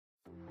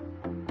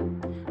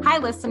Hi,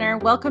 listener.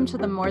 Welcome to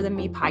the More Than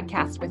Me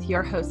podcast with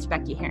your host,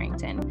 Becky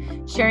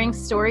Harrington, sharing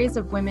stories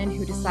of women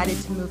who decided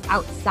to move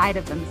outside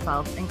of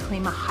themselves and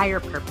claim a higher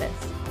purpose,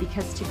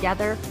 because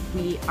together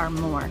we are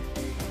more.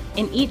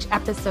 In each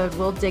episode,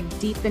 we'll dig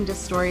deep into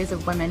stories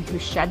of women who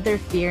shed their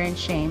fear and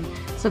shame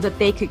so that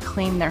they could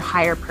claim their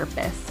higher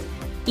purpose.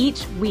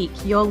 Each week,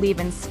 you'll leave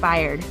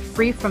inspired,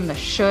 free from the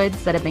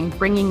shoulds that have been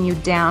bringing you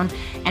down,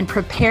 and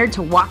prepared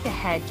to walk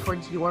ahead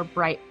towards your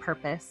bright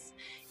purpose.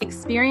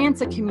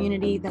 Experience a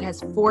community that has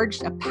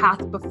forged a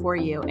path before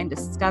you and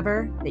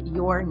discover that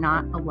you're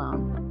not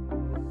alone.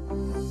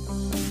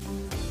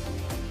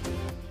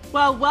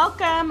 Well,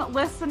 welcome,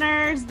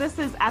 listeners. This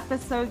is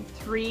episode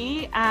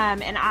 3,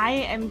 and I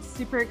am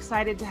super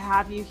excited to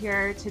have you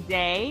here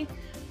today.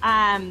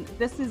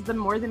 This is the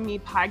More Than Me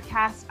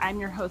podcast. I'm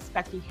your host,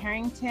 Becky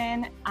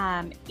Harrington.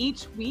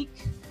 Each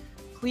week,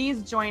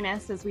 please join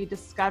us as we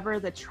discover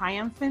the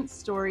triumphant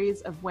stories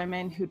of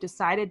women who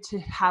decided to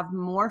have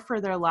more for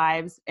their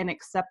lives and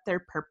accept their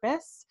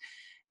purpose.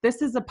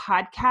 This is a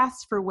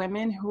podcast for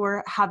women who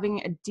are having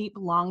a deep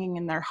longing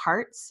in their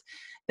hearts,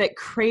 that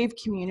crave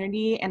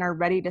community and are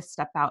ready to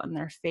step out in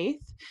their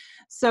faith.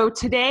 So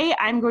today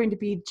I'm going to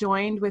be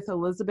joined with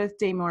Elizabeth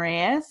De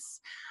Moraes,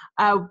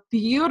 a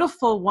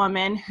beautiful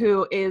woman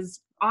who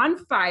is on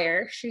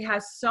fire. She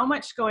has so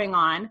much going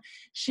on.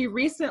 She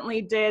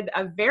recently did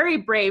a very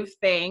brave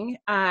thing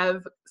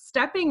of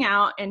stepping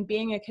out and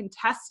being a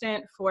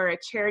contestant for a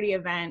charity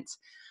event,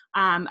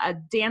 a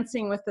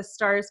Dancing with the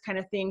Stars kind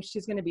of thing.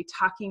 She's going to be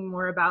talking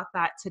more about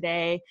that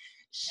today.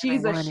 She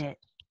won it.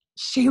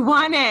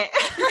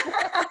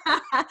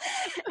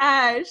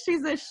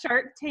 She's a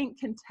Shark Tank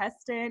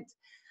contestant.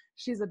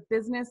 She's a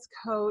business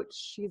coach.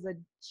 She's a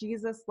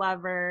Jesus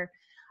lover.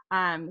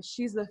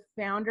 She's the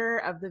founder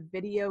of the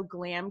Video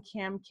Glam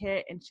Cam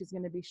Kit, and she's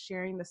going to be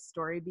sharing the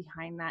story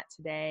behind that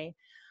today.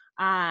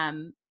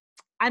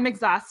 I'm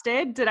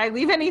exhausted. Did I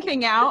leave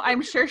anything out?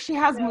 I'm sure she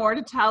has more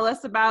to tell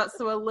us about.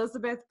 So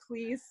Elizabeth,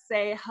 please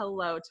say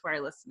hello to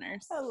our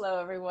listeners. Hello,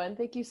 everyone.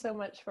 Thank you so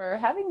much for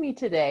having me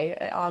today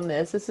on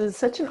this. This is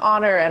such an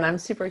honor, and I'm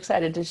super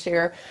excited to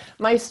share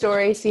my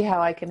story, see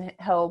how I can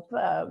help,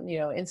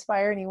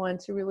 inspire anyone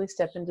to really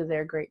step into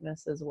their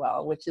greatness as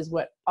well, which is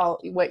what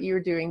you're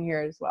doing here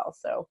as well.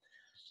 So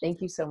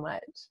thank you so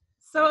much.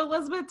 So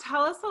Elizabeth,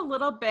 tell us a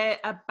little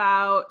bit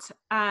about,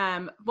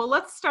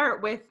 let's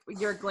start with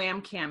your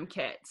Glam Cam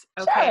Kit,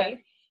 okay? Sure.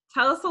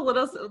 Tell us a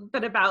little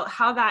bit about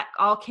how that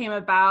all came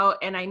about,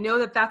 and I know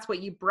that that's what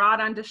you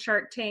brought onto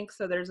Shark Tank,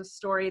 so there's a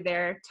story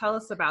there. Tell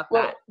us about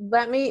that.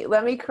 Let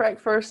me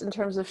correct first in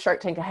terms of Shark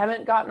Tank. I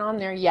haven't gotten on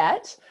there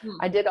yet.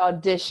 I did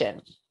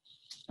audition.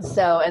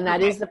 And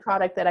that is the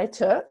product that I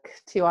took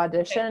to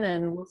audition,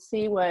 and we'll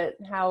see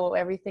how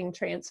everything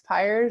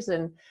transpires.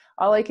 And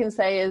all I can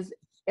say is,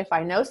 if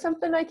I know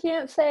something I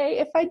can't say,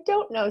 if I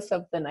don't know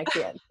something I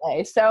can't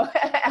say. So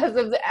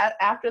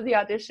after the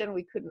audition,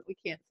 we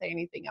can't say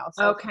anything else.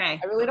 So okay.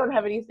 I really don't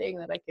have anything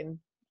that I can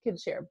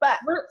share, but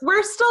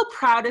we're still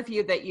proud of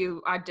you that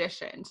you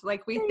auditioned.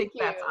 Like, we think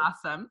you. That's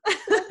awesome.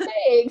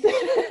 Thanks.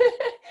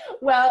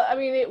 Well, I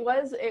mean, it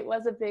was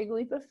a big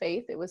leap of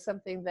faith. It was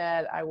something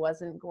that I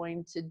wasn't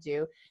going to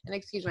do. And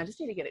excuse me, I just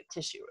need to get a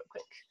tissue real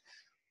quick.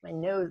 My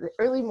nose,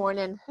 early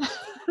morning.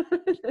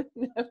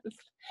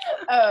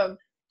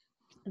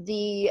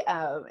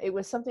 It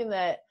was something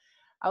that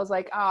I was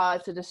like,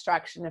 it's a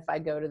distraction if I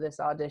go to this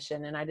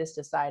audition. And I just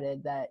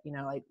decided that,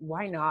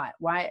 why not?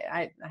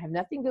 I have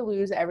nothing to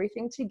lose,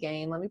 everything to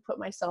gain. Let me put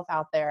myself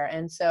out there.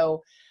 And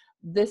so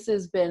this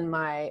has been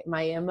my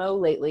MO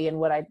lately. And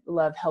what I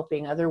love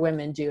helping other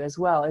women do as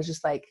well is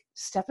just like,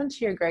 step into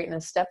your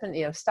greatness,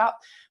 stop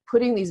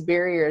putting these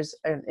barriers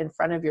in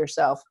front of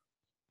yourself,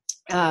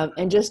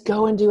 and just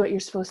go and do what you're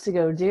supposed to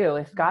go do.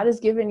 If God has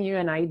given you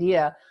an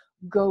idea,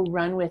 go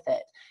run with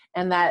it.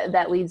 And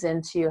that leads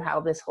into how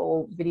this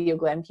whole Video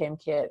Glam Cam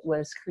Kit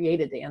was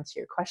created, to answer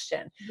your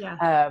question.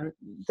 Yeah.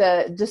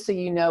 Just so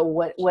you know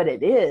what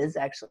it is,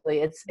 actually,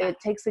 it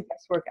takes the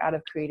guesswork out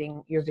of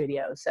creating your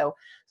video.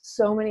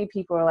 So many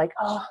people are like,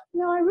 I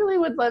really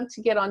would love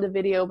to get onto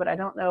video, but I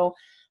don't know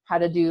how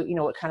to do,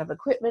 what kind of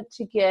equipment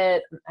to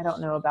get. I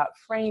don't know about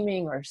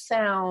framing or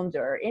sound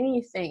or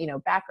anything,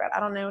 background.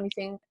 I don't know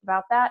anything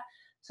about that.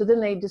 So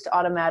then they just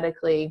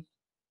automatically,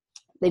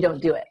 they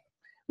don't do it.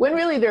 When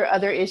really there are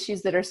other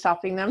issues that are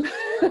stopping them,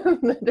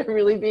 they're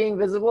really being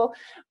visible.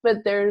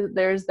 But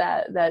there's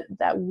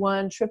that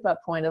one trip up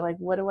point of like,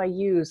 what do I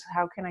use?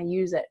 How can I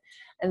use it?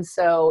 And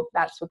so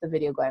that's what the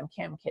Video Glam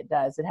Cam Kit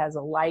does. It has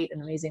an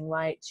amazing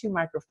light, 2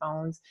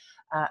 microphones,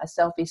 a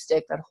selfie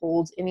stick that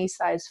holds any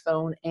size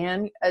phone,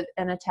 and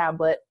a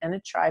tablet and a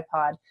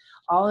tripod,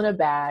 all in a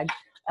bag.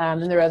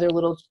 And there are other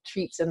little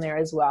treats in there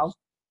as well.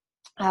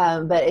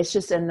 But it's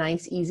just a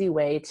nice, easy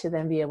way to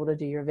then be able to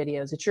do your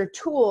videos. It's your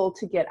tool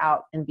to get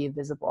out and be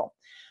visible.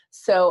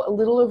 So a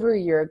little over a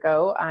year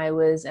ago, I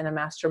was in a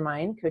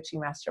coaching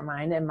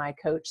mastermind, and my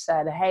coach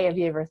said, hey, have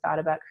you ever thought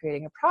about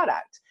creating a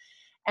product?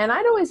 And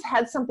I'd always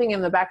had something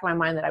in the back of my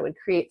mind that I would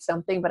create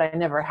something, but I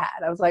never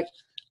had. I was like,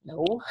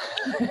 no,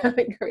 I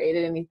haven't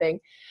created anything.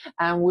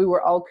 We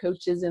were all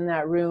coaches in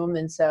that room.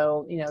 And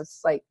so,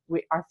 it's like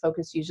our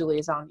focus usually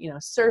is on,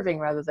 serving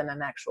rather than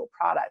an actual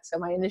product. So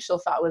my initial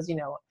thought was,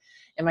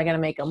 am I going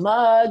to make a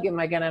mug? Am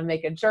I going to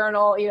make a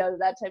journal?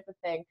 That type of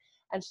thing.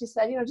 And she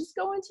said, just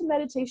go into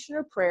meditation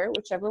or prayer,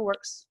 whichever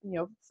works,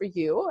 for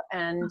you,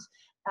 and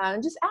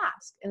just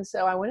ask. And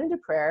so I went into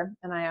prayer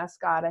and I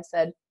asked God, I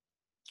said,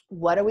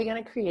 what are we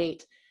going to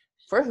create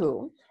for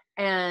who?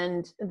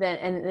 And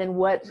then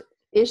what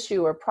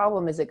issue or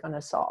problem is it going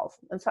to solve?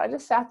 And so I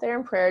just sat there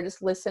in prayer,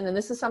 just listened. And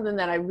this is something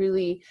that I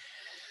really,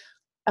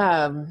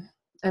 I'm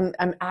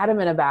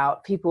adamant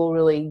about, people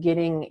really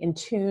getting in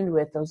tune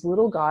with those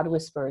little God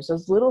whispers,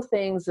 those little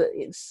things,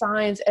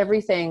 signs,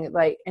 everything,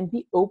 and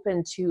be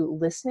open to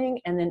listening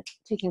and then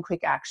taking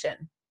quick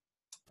action.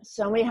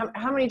 So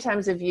how many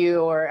times have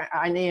you, or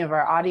any of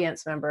our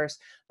audience members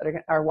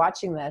that are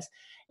watching this,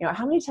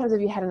 how many times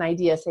have you had an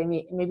idea, say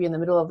maybe in the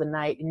middle of the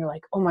night, and you're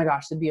like, oh my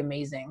gosh, that'd be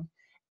amazing,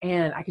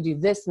 and I could do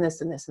this and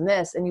this and this and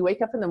this, and you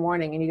wake up in the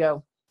morning and you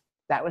go,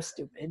 that was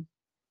stupid,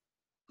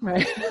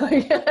 right?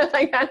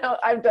 I know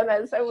I've done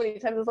that so many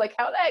times. It's like,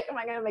 how the heck am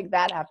I going to make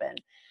that happen?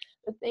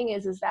 The thing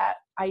is that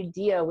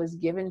idea was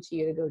given to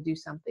you to go do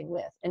something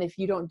with, and if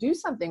you don't do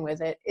something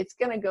with it, it's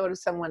going to go to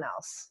someone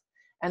else,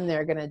 and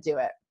they're going to do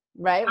it.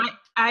 Right.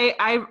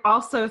 I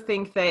also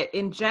think that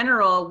in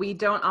general, we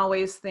don't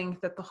always think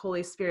that the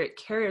Holy Spirit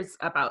cares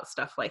about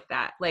stuff like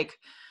that. Like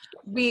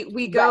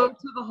we go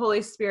to the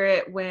Holy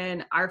Spirit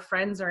when our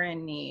friends are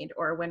in need,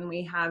 or when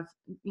we have,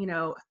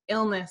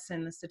 illness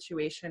in the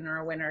situation,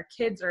 or when our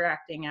kids are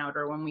acting out,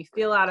 or when we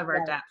feel out of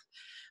our depth.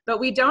 But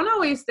we don't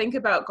always think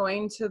about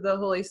going to the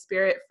Holy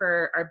Spirit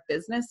for our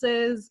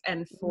businesses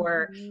and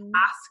for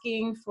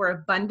asking for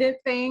abundant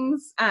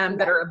things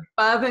that are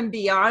above and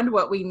beyond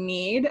what we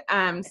need.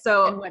 And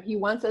what he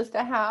wants us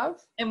to have.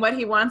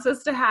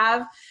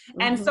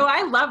 And so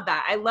I love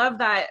that. I love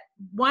that.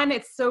 One,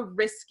 it's so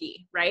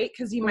risky, right?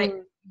 Because you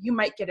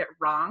might get it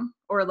wrong,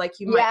 or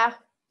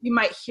you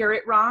might hear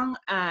it wrong.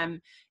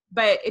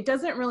 But it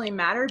doesn't really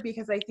matter,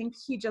 because I think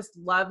he just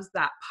loves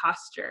that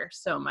posture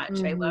so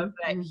much. I love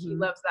that he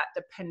loves that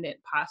dependent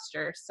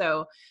posture.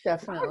 So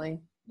definitely.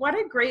 What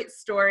a great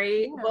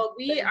story. Yeah. Well,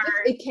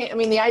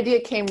 the idea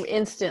came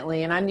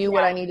instantly, and I knew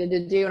what I needed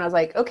to do. And I was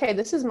like, okay,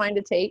 this is mine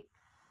to take,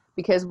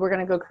 because we're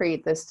going to go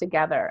create this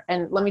together.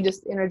 And let me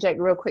just interject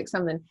real quick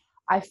something.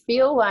 I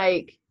feel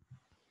like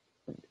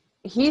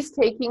he's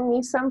taking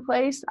me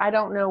someplace. I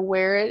don't know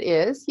where it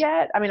is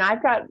yet. I mean,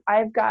 I've got,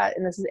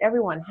 and this is,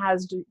 everyone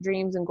has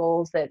dreams and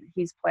goals that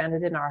he's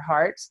planted in our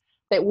hearts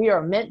that we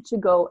are meant to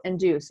go and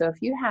do. So if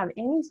you have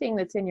anything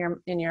that's in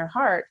your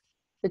heart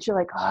that you're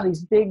like, oh,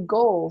 these big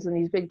goals and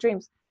these big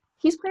dreams,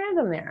 he's planted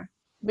them there,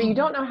 but you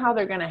don't know how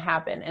they're going to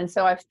happen. And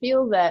so I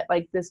feel that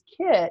this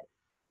kit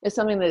is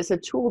something that is a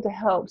tool to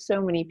help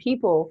so many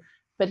people,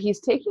 but he's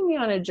taking me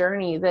on a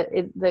journey that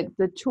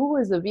the tool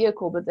is the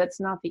vehicle, but that's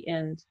not the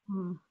end.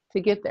 To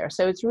get there.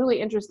 So it's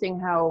really interesting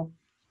how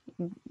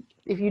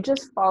if you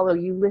just follow,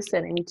 you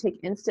listen, and you take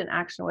instant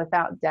action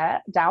without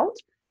doubt,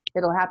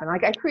 it'll happen.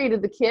 Like I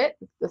created the kit,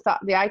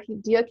 the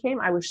idea came,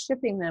 I was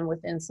shipping them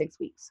within 6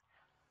 weeks.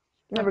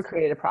 Never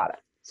created a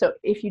product. So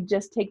if you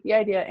just take the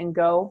idea and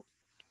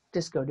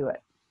just go do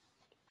it.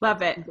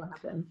 Love it. It'll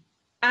happen.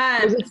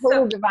 It was a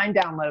total divine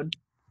download.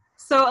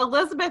 So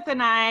Elizabeth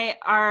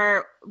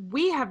and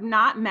we have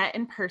not met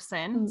in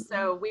person.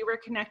 So we were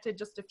connected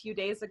just a few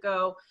days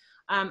ago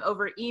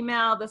over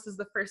email. This is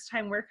the first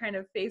time we're kind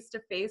of face to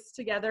face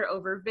together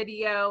over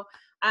video,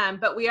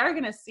 but we are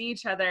going to see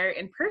each other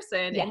in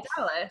person in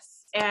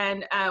Dallas.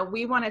 And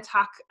we want to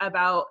talk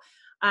about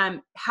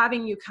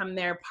having you come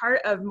there. Part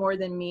of More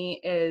Than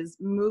Me is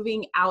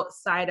moving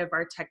outside of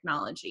our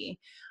technology.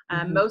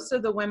 Most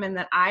of the women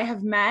that I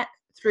have met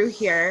through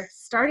here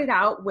started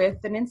out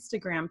with an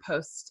Instagram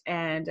post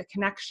and a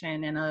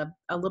connection and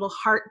a little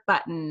heart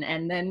button,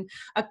 and then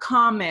a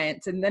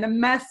comment, and then a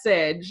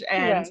message,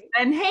 and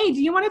hey,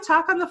 do you want to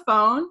talk on the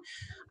phone?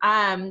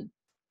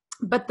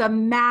 But the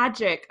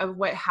magic of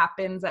what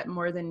happens at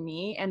More Than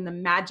Me, and the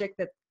magic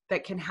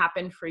that can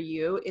happen for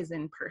you, is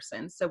in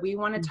person. So we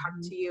want to talk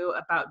to you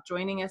about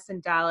joining us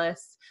in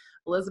Dallas.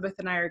 Elizabeth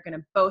and I are going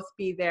to both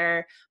be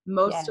there.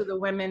 Most of the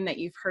women that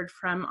you've heard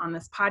from on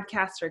this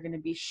podcast are going to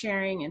be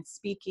sharing and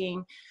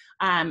speaking.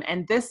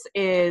 And this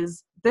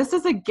is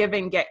a give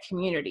and get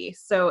community.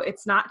 So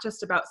it's not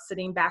just about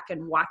sitting back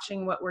and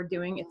watching what we're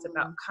doing. It's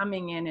about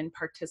coming in and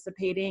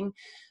participating.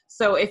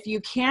 So if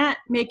you can't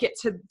make it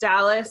to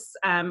Dallas,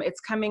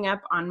 it's coming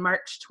up on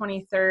March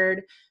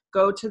 23rd.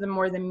 Go to the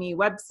More Than Me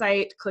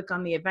website, click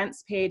on the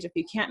events page. If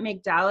you can't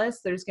make Dallas,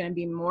 there's going to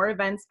be more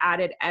events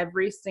added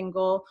every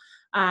single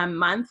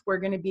month. We're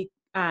going to be,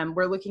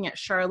 we're looking at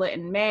Charlotte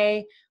in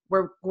May.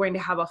 We're going to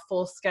have a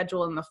full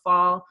schedule in the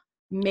fall.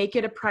 Make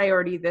it a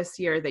priority this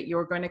year that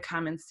you're going to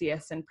come and see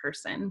us in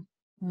person.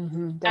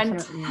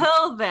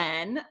 Until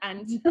then,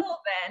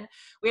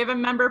 we have a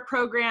member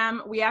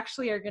program. We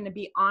actually are going to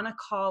be on a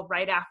call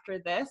right after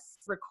this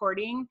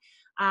recording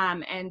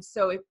And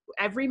so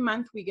every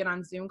month we get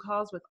on Zoom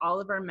calls with all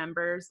of our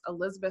members.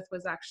 Elizabeth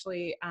was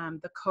actually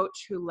the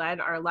coach who led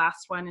our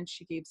last one, and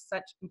she gave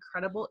such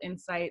incredible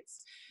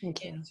insights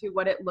into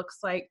what it looks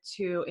like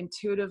to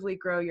intuitively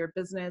grow your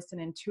business and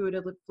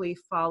intuitively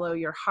follow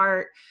your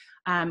heart.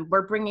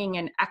 We're bringing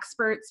in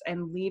experts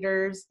and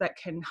leaders that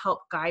can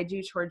help guide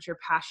you towards your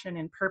passion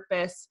and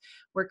purpose.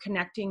 We're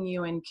connecting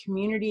you in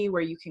community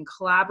where you can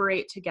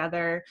collaborate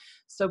together.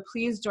 So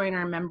please join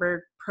our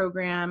member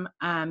program.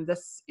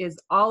 This is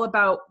all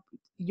about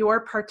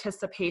your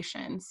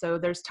participation. So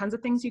there's tons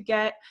of things you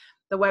get.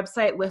 The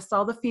website lists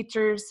all the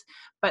features,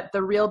 but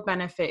the real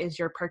benefit is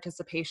your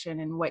participation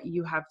and what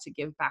you have to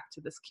give back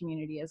to this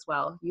community as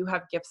well. You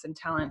have gifts and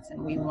talents,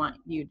 and we want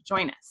you to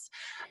join us.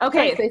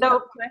 Okay, can I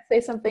say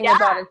something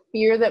about a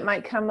fear that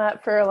might come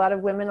up for a lot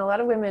of women? A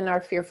lot of women are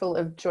fearful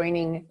of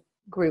joining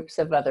groups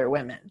of other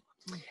women.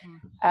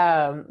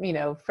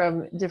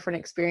 From different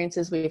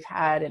experiences we've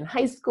had in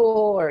high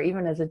school or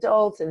even as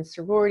adults in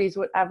sororities,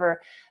 whatever,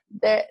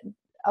 that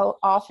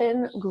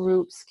often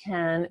groups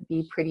can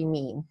be pretty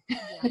mean,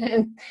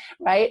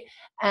 right?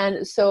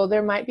 And so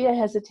there might be a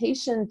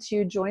hesitation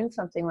to join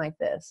something like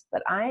this.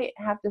 But I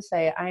have to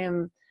say, I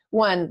am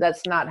one,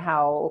 that's not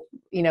how,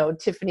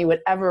 Tiffany would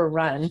ever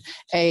run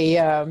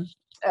a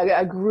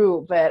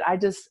group. But I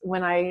just,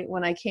 when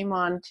I came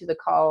on to the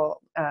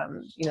call,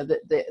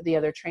 the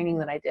other training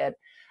that I did,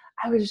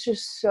 I was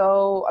just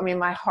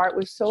my heart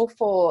was so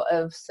full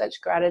of such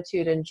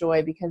gratitude and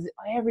joy, because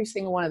every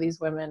single one of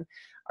these women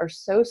are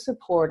so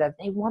supportive.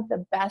 They want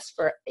the best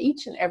for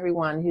each and every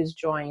one who's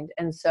joined.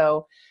 And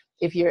so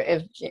if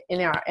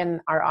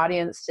in our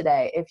audience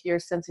today, if you're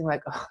sensing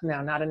like, oh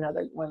no, not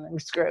another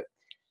women's group,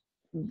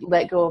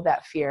 let go of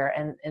that fear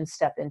and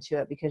step into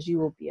it, because you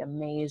will be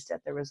amazed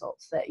at the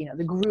results that,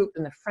 the group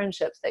and the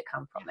friendships that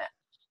come from it.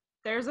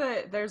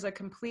 There's a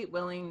complete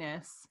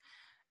willingness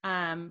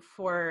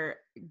for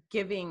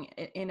giving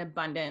in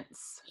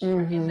abundance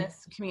in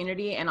this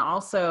community. And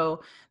also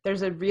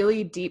there's a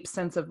really deep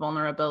sense of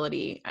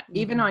vulnerability.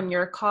 Even on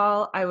your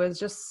call, I was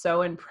just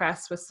so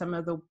impressed with some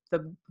of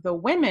the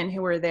women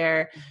who were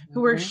there,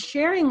 who were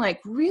sharing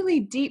like really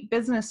deep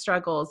business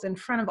struggles in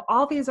front of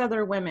all these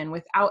other women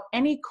without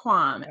any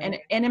qualm. Right.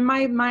 And in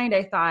my mind,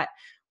 I thought,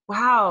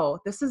 wow,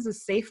 this is a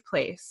safe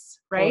place,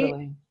 right?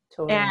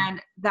 Totally.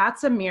 And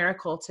that's a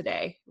miracle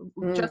today.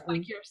 Just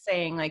like you're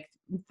saying, like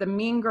the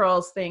mean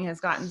girls thing has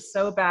gotten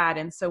so bad.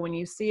 And so when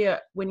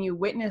you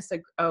witness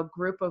a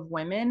group of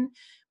women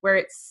where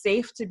it's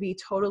safe to be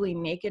totally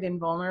naked and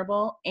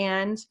vulnerable,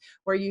 and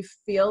where you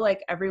feel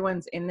like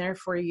everyone's in there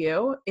for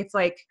you, it's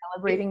like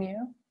celebrating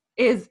you.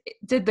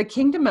 Did the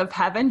kingdom of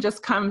heaven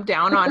just come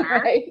down on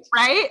earth?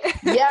 Right?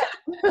 Yeah.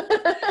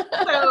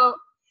 So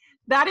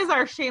that is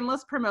our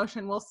shameless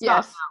promotion. We'll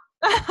stop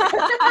now.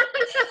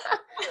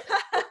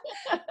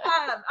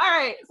 All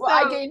right. Well,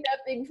 I gain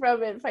nothing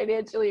from it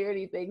financially or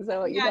anything.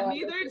 So neither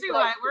do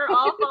I. We're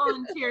all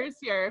volunteers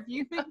here. If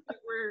you think that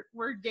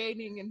we're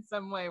gaining in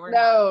some way, we're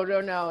not.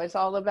 No. It's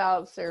all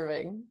about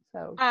serving.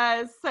 So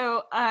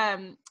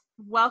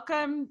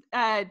welcome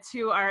to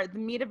the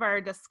meat of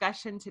our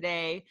discussion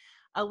today.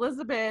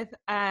 Elizabeth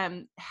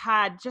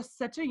had just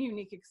such a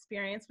unique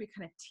experience. We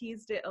kind of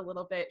teased it a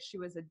little bit. She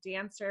was a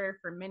dancer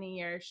for many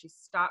years. She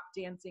stopped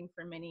dancing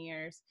for many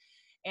years,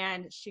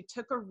 and she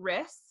took a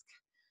risk.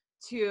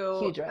 A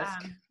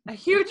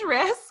huge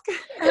risk.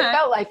 It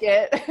felt like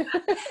it.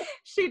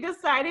 She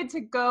decided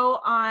to go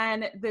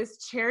on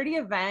this charity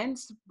event,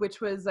 which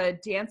was a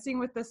Dancing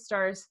with the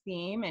Stars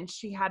theme, and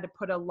she had to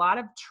put a lot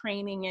of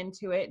training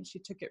into it, and she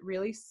took it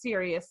really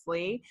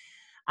seriously.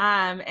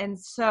 And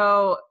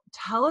so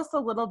tell us a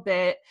little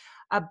bit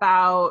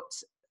about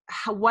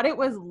what it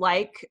was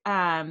like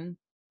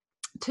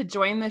to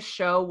join the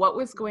show, what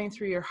was going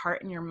through your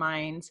heart and your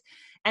mind,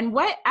 and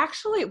why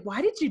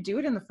did you do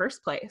it in the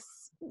first place?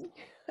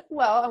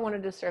 Well, I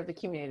wanted to serve the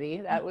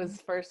community. That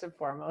was first and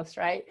foremost,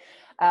 right?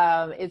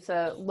 It's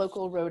a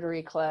local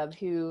Rotary Club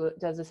who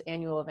does this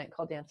annual event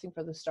called Dancing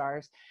for the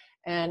Stars.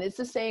 And it's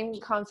the same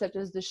concept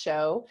as the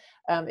show.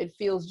 It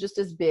feels just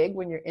as big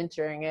when you're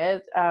entering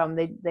it.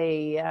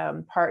 They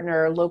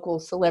partner local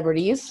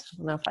celebrities. I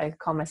don't know if I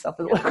call myself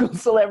a local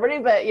celebrity,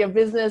 but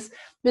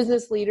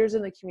business leaders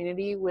in the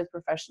community with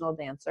professional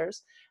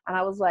dancers. And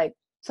I was like,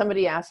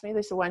 somebody asked me,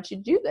 they said, why don't you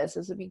do this?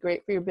 This would be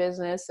great for your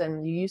business.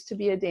 And you used to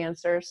be a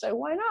dancer, so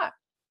why not?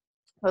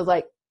 I was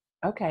like,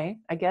 okay,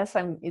 I guess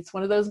it's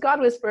one of those God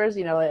whispers,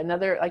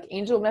 another like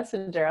angel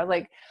messenger. I was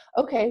like,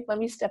 okay, let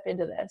me step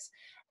into this.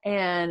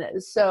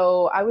 And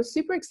so I was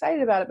super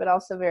excited about it, but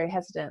also very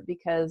hesitant,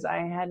 because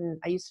I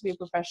used to be a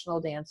professional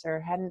dancer,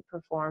 hadn't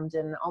performed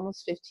in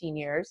almost 15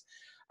 years.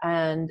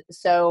 And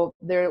so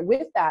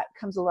with that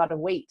comes a lot of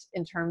weight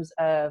in terms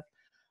of,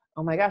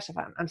 oh my gosh, if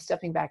I'm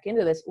stepping back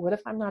into this, what if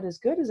I'm not as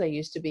good as I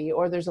used to be?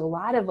 Or there's a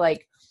lot of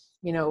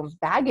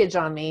baggage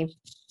on me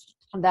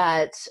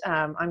that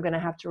I'm going to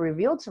have to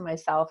reveal to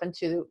myself and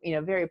to,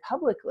 very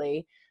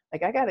publicly,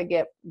 like I got to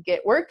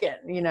get working,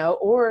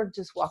 or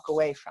just walk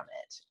away from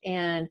it.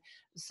 And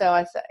so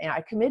I said,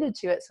 I committed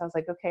to it. So I was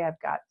like, okay,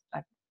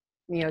 I've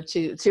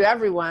to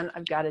everyone,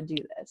 I've got to do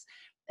this.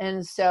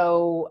 And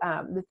so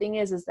the thing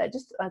is that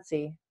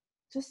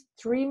just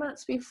 3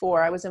 months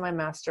before, I was in my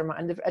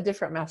mastermind, a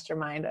different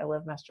mastermind. I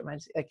love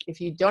masterminds. Like, if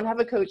you don't have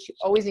a coach, you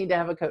always need to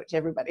have a coach,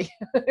 everybody.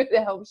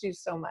 It helps you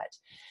so much.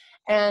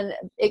 And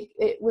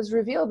it was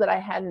revealed that I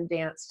hadn't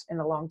danced in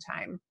a long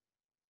time,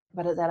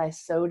 but that I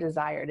so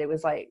desired. It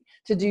was like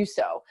to do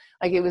so.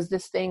 Like, it was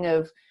this thing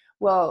of,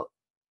 well,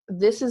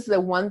 this is the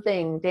one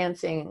thing,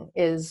 dancing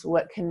is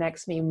what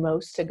connects me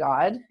most to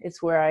God.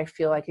 It's where I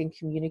feel I can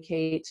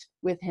communicate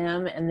with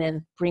him and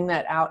then bring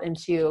that out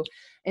into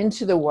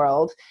the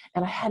world.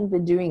 And I hadn't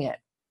been doing it.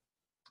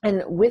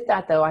 And with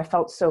that, though, I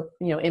felt so,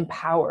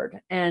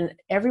 empowered. And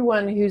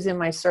everyone who's in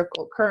my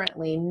circle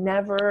currently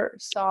never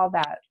saw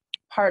that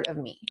part of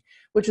me,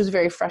 which was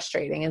very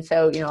frustrating. And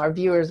so, our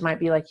viewers might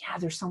be like, yeah,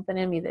 there's something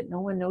in me that no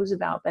one knows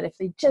about, but if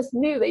they just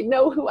knew, they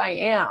know who I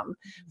am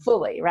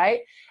fully. Right.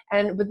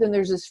 But then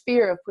there's this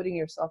fear of putting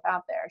yourself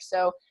out there.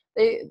 So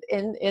they,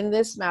 in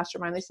this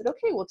mastermind, they said,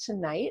 okay, well,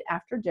 tonight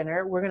after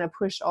dinner, we're going to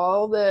push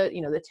all the,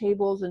 the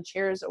tables and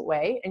chairs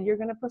away, and you're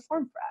going to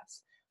perform for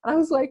us. And I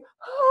was like,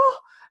 oh,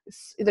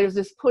 there's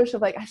this push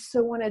of like, I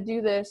so want to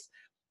do this,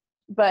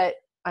 but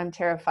I'm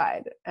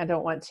terrified. I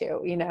don't want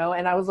to,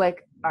 and I was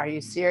like, are you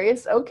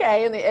serious?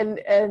 Okay.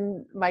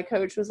 And my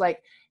coach was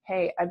like,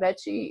 hey, I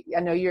bet you,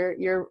 I know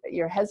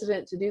you're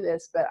hesitant to do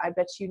this, but I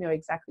bet you know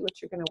exactly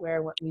what you're going to wear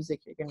and what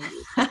music you're going to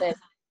use. I said,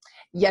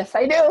 yes,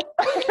 I do.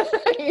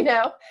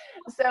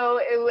 So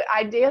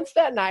I danced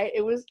that night.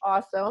 It was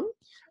awesome.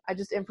 I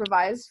just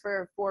improvised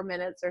for 4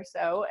 minutes or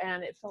so,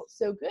 and it felt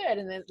so good.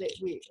 And then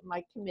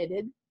I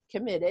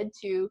committed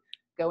to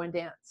go and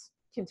dance.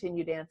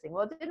 Continue dancing.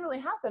 Well, it didn't really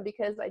happen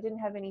because I didn't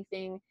have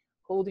anything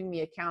holding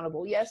me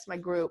accountable. Yes, my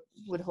group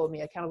would hold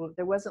me accountable, but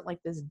there wasn't like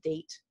this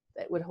date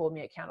that would hold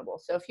me accountable.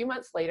 So a few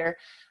months later,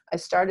 I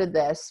started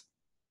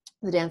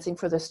the Dancing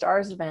for the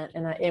Stars event.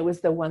 And it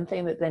was the one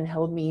thing that then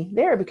held me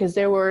there, because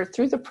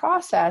through the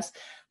process,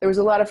 there was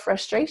a lot of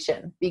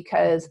frustration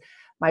because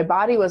my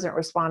body wasn't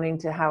responding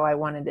to how I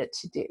wanted it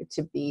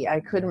to be. I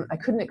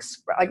couldn't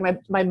express, like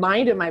my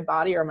mind and my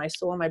body, or my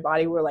soul and my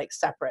body were like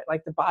separate.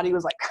 Like the body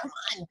was like, come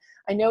on,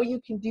 I know you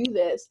can do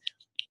this,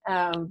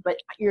 but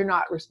you're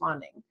not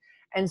responding.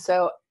 And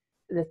so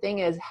the thing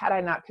is, had I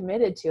not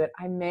committed to it,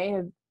 I may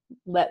have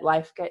let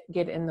life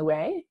get in the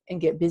way and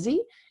get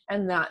busy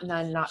and not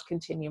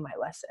continue my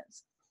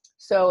lessons.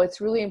 So it's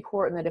really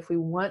important that if we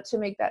want to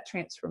make that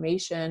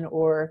transformation,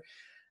 or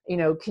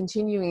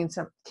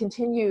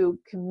continue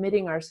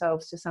committing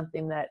ourselves to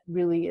something that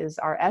really is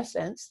our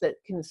essence, that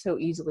can so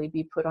easily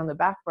be put on the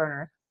back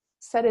burner,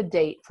 set a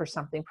date for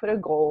something, put a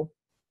goal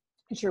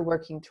that you're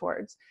working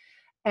towards.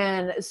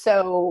 And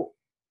so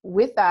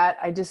with that,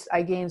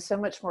 I gained so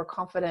much more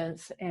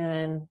confidence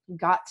and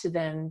got to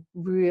then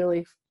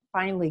really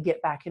finally get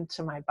back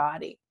into my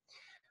body.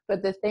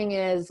 But the thing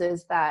is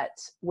that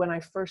when I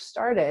first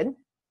started,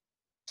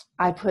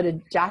 I put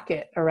a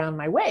jacket around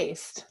my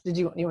waist.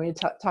 You want me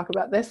to talk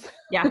about this?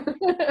 Yeah.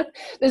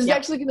 This is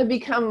actually going to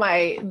become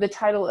the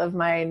title of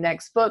my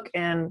next book.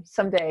 And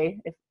someday,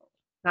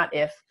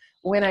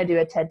 when I do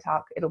a TED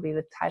Talk, it'll be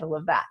the title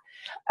of that,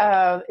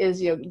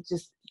 is,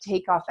 just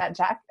take that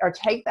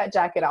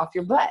jacket off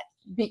your butt,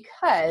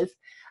 because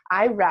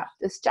I wrapped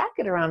this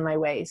jacket around my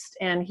waist,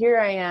 and here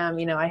I am,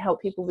 I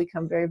help people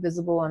become very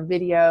visible on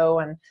video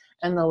and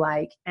the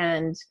like.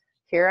 And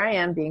here I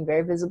am being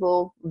very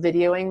visible,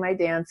 videoing my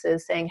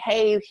dances, saying,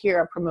 hey,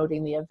 here I'm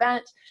promoting the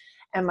event.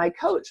 And my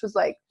coach was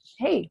like,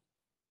 hey,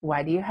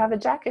 why do you have a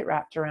jacket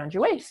wrapped around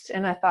your waist?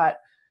 And I thought,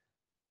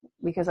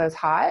 because I was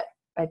hot,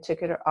 I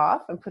took it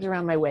off and put it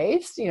around my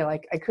waist.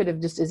 Like I could have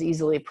just as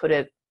easily put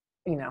it,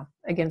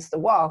 against the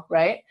wall,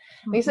 right?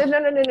 And he said,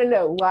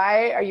 no.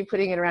 Why are you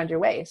putting it around your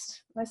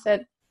waist? And I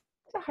said,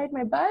 to hide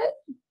my butt.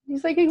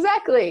 He's like,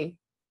 exactly.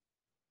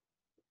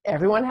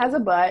 Everyone has a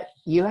butt.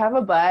 You have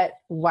a butt.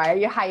 Why are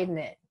you hiding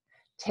it?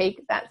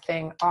 Take that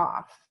thing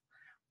off.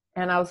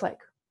 And I was like,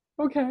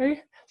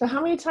 okay. So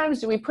how many times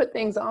do we put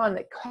things on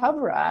that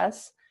cover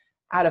us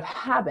out of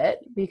habit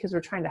because we're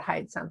trying to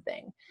hide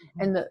something?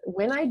 And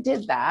when I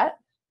did that,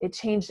 it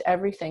changed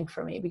everything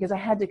for me, because I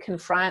had to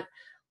confront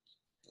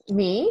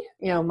me,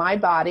 my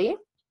body.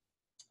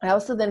 I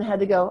also then had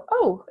to go,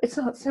 oh, it's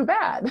not so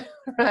bad,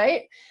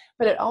 right?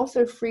 But it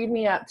also freed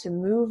me up to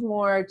move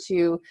more,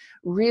 to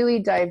really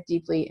dive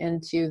deeply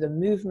into the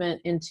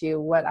movement, into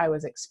what I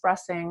was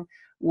expressing,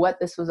 what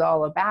this was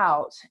all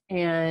about.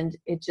 And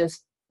it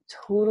just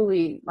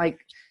totally like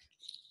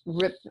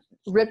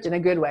ripped in a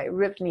good way,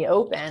 ripped me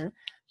open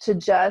to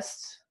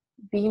just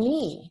be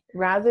me,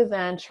 rather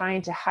than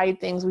trying to hide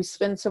things. We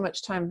spend so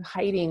much time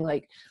hiding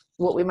like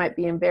what we might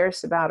be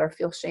embarrassed about or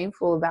feel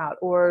shameful about,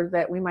 or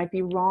that we might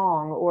be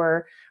wrong,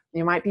 or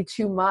it might be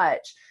too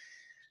much.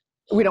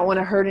 We don't want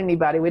to hurt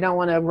anybody. We don't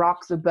want to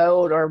rock the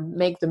boat or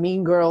make the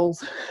mean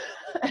girls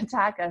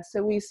attack us.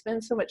 So we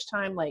spend so much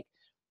time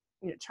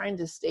trying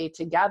to stay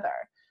together.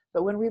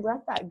 But when we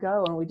let that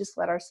go and we just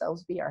let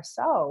ourselves be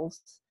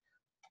ourselves,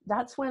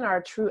 that's when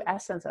our true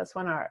essence, that's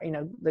when our,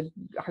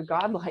 our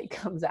God light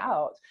comes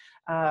out,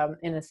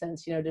 in a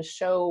sense, to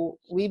show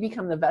we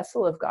become the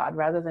vessel of God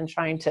rather than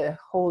trying to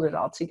hold it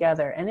all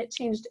together. And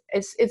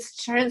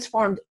it's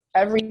transformed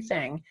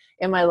everything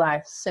in my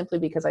life simply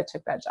because I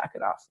took that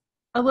jacket off.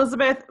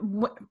 Elizabeth,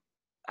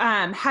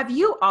 have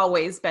you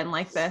always been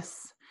like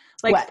this?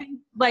 You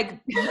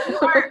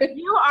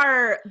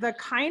are the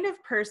kind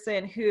of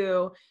person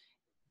who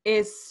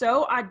is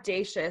so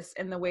audacious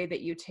in the way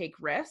that you take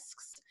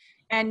risks,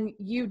 and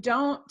you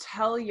don't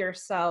tell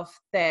yourself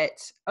that,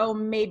 oh,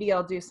 maybe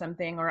I'll do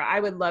something, or I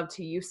would love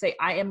to. You say,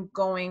 I am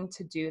going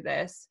to do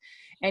this.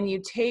 And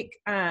you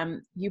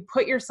you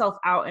put yourself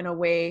out in a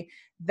way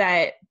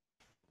that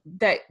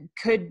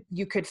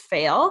you could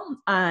fail.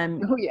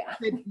 Oh yeah.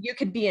 You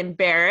could be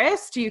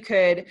embarrassed. You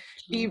could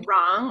be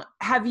wrong.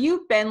 Have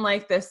you been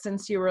like this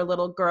since you were a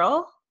little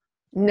girl?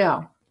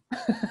 No,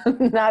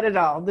 not at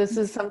all. This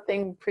is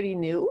something pretty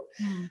new.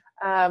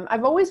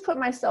 I've always put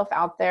myself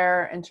out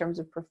there in terms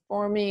of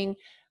performing,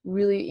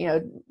 really,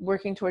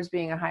 working towards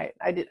being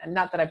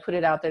not that I put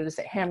it out there to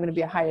say, hey, I'm going to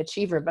be a high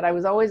achiever, but I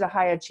was always a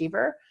high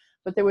achiever.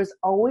 But there was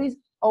always,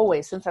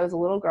 since I was a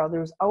little girl, there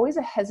was always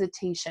a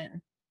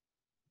hesitation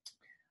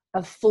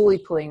of fully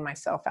pulling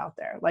myself out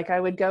there. Like I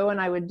would go and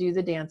I would do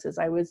the dances.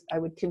 I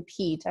would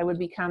compete. I would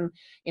become,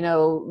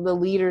 the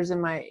leaders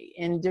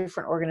in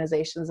different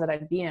organizations that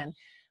I'd be in.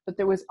 But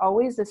there was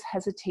always this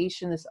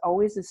hesitation,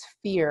 always this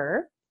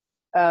fear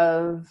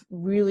of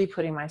really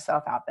putting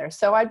myself out there.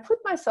 So I'd put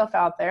myself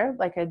out there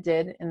like I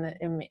did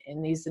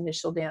in these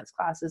initial dance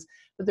classes,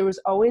 but there was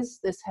always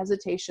this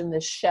hesitation,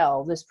 this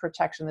shell, this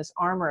protection, this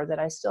armor that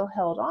I still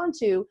held on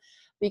to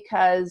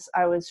because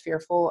I was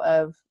fearful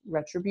of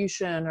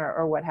retribution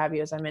or what have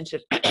you, as I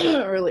mentioned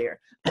earlier.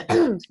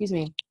 Excuse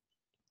me.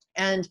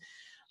 And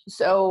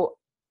so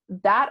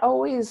that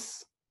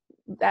always,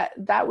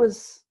 that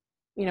was,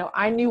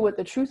 I knew what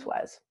the truth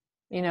was,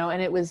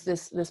 and it was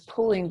this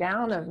pulling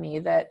down of me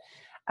that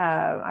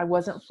I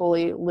wasn't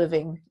fully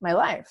living my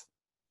life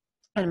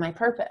and my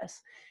purpose.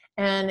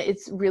 And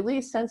it's really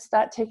since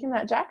taking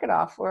that jacket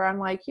off where I'm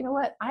like, you know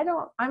what,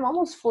 I'm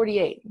almost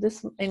 48.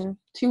 In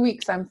 2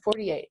 weeks, I'm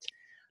 48.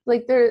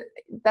 Like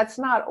that's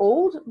not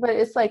old, but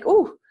it's like,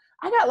 oh,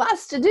 I got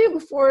lots to do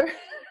before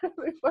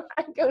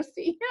I go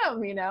see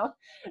him,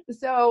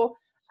 So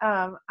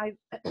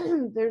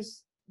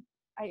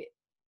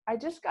I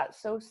just got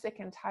so sick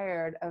and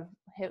tired of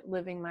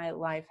living my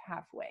life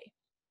halfway.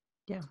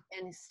 Yeah.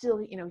 And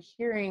still,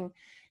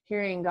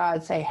 hearing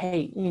God say,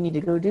 hey, you need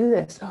to go do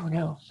this. Oh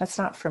no, that's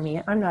not for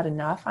me. I'm not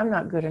enough. I'm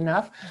not good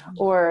enough. Mm-hmm.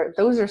 Or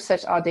those are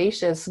such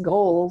audacious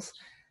goals.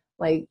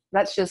 Like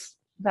that's just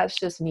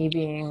me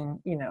being,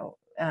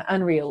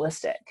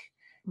 unrealistic.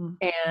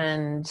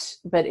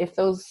 Mm-hmm. But if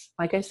those,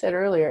 like I said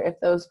earlier, if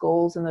those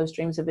goals and those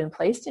dreams have been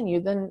placed in you,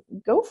 then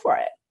go for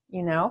it.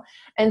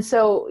 And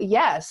so,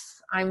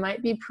 yes, I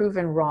might be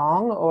proven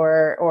wrong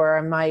or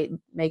I might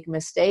make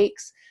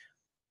mistakes.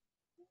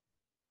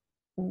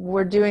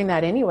 We're doing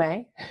that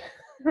anyway,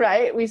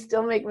 right? We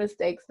still make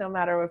mistakes no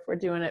matter if we're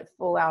doing it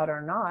full out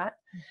or not.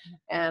 Mm-hmm.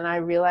 And I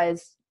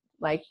realized,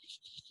 like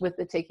with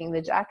taking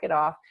the jacket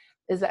off,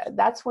 is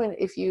that's when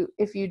if you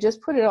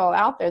just put it all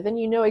out there, then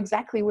you know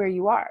exactly where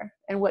you are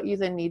and what you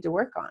then need to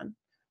work on.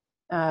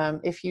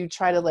 If you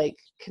try to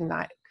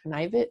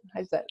connive it,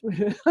 how's that?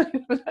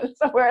 That's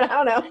a word,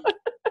 I don't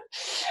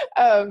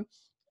know.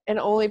 And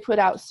only put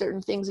out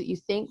certain things that you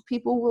think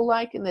people will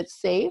like and that's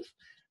safe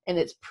and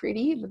it's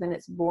pretty, but then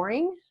it's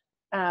boring.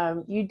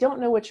 You don't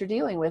know what you're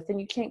dealing with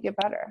and you can't get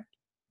better.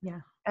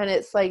 Yeah. And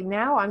it's like,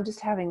 now I'm just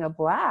having a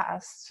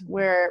blast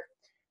where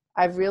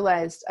I've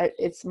realized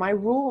it's my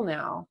rule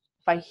now.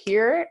 If I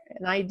hear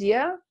an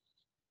idea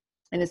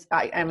and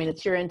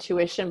it's your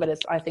intuition, but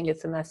I think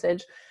it's a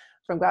message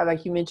from God.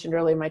 Like you mentioned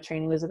earlier, my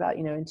training was about,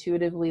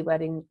 intuitively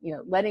letting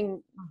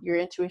your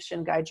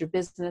intuition guide your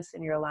business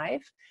and your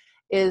life.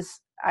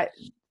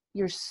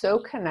 You're so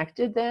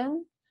connected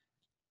then.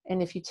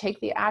 And if you take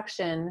the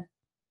action,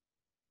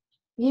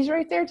 he's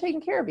right there taking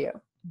care of you.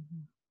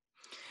 Mm-hmm.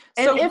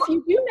 And if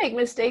you do make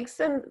mistakes,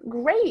 then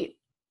great.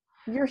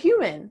 You're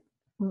human.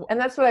 And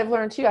that's what I've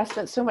learned too. I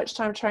spent so much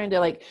time trying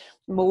to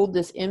mold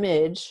this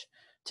image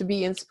to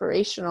be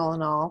inspirational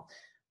and all,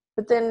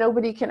 but then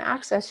nobody can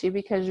access you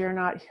because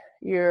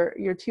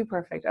you're too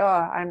perfect.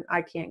 Oh,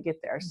 I can't get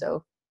there.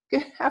 So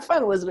have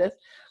fun, Elizabeth.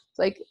 It's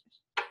like,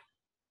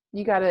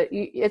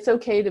 it's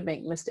okay to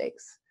make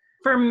mistakes.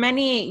 For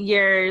many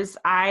years,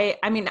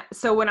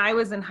 so when I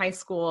was in high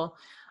school,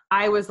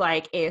 I was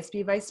like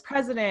ASB vice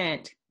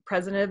president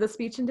of the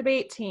speech and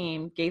debate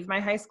team, gave my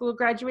high school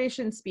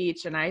graduation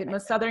speech, and I'm a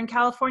Southern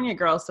California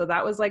girl. So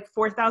that was like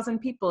 4,000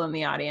 people in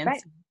the audience.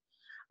 Right.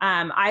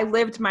 I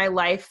lived my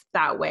life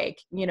that way,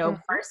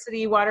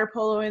 varsity water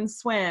polo and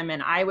swim,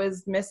 and I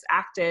was Miss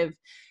Active.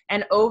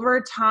 And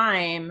over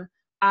time,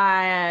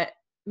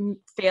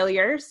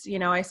 failures,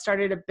 I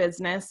started a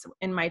business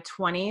in my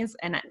 20s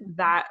and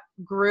that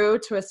grew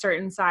to a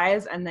certain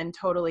size and then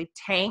totally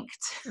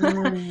tanked.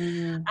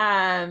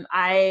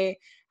 I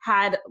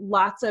had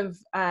lots of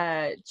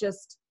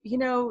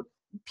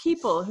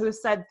people who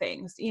said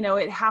things. You know,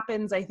 it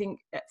happens, I think,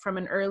 from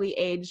an early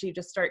age. You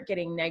just start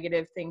getting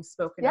negative things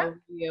spoken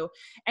over you,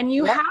 and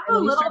you have and a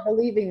then you little start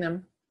believing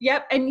them.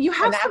 Yep. And you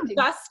have And some acting.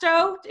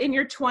 gusto in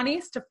your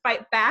 20s to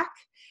fight back.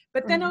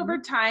 But then Mm-hmm. over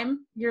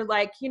time, you're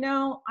like, you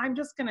know, I'm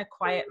just going to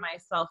quiet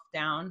myself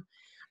down.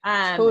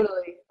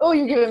 Totally. Oh,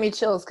 you're giving me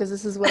chills because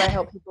this is what I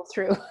help people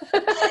through.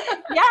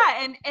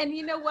 Yeah. And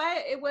you know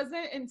what? It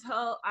wasn't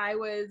until I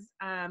was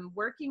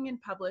working in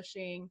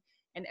publishing,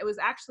 and it was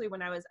actually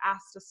when I was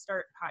asked to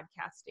start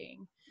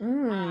podcasting.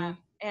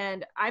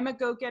 And I'm a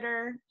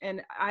go-getter,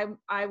 and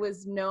I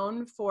was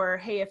known for,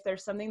 hey, if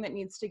there's something that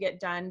needs to get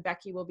done,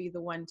 Becky will be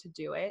the one to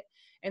do it.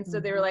 And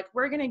so they were like,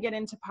 we're going to get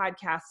into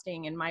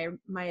podcasting. And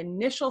my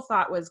initial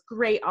thought was,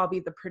 great, I'll be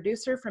the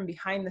producer from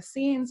behind the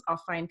scenes.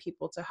 I'll find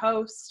people to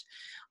host.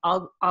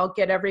 I'll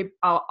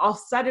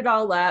set it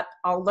all up.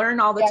 I'll learn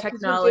all the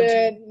technology.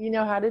 You're good. You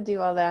know how to do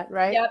all that,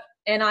 right? Yep.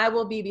 And I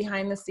will be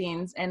behind the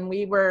scenes. And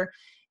we were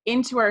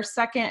into our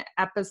second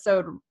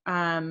episode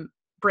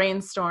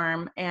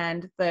brainstorm,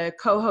 and the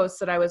co-hosts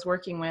that I was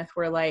working with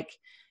were like,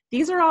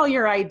 these are all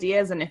your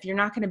ideas, and if you're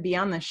not going to be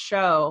on the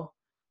show,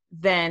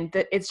 then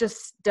it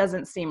just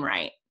doesn't seem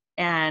right.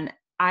 And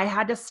I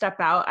had to step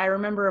out. I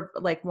remember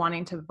like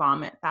wanting to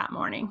vomit that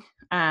morning.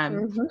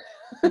 But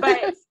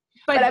I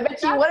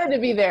bet you wanted to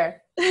be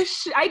there.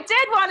 I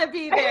did want to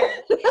be there.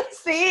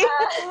 See?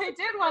 I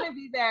did want to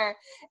be there.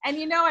 And,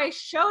 you know, I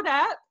showed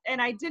up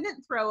and I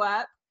didn't throw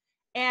up.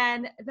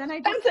 And then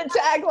That's a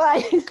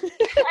tagline.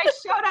 I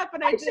showed up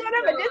and I did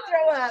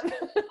throw up.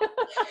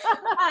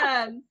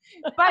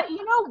 But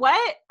you know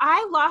what?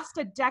 I lost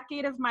a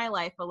decade of my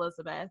life,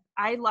 Elizabeth.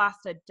 I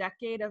lost a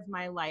decade of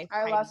my life.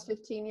 I lost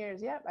 15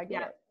 years. Yep, I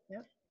get it.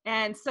 Yep.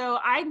 And so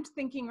I'm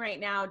thinking right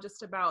now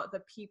just about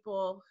the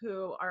people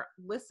who are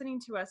listening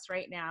to us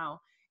right now,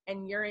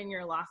 and you're in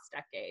your last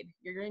decade.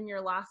 You're in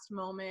your last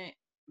moment.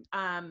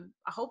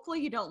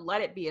 Hopefully you don't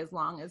let it be as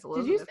long as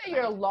Elizabeth. Did you say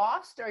you're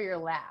lost or you're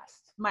last?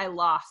 My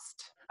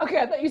lost. Okay,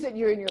 I thought you said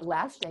you're in your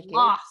last decade.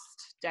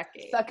 Lost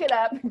decade. Suck it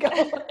up. Go.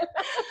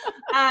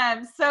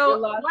 So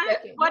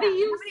what do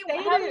you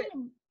say to?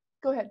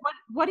 Go ahead.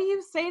 What do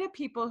you say to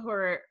people who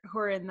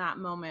are in that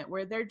moment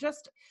where they're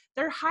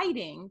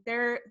hiding?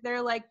 They're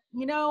like,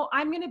 you know,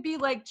 I'm going to be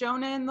like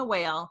Jonah and the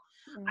whale.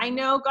 I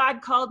know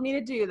God called me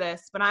to do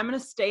this, but I'm going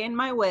to stay in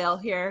my whale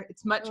here.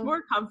 It's much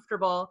more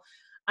comfortable.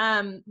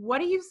 What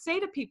do you say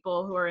to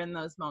people who are in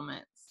those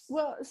moments?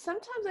 Well,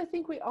 sometimes I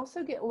think we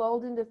also get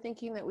lulled into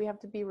thinking that we have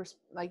to be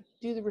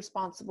do the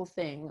responsible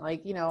thing.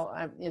 Like, you know,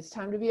 it's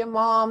time to be a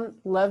mom,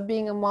 love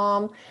being a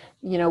mom,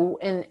 you know,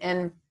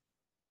 and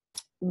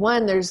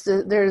one, there's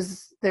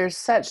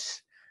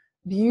such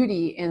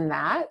beauty in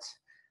that,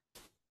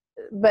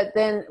 but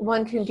then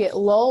one can get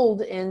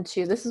lulled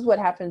into, this is what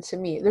happened to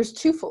me. It's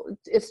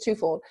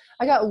twofold.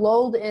 I got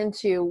lulled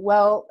into,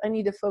 well, I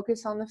need to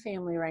focus on the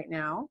family right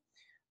now.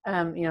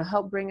 You know,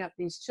 help bring up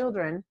these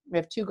children. We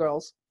have 2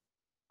 girls.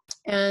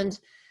 And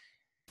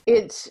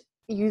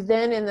you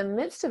then in the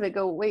midst of it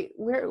go, wait,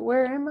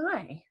 where am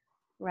I?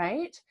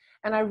 Right.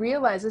 And I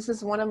realize this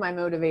is one of my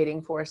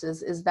motivating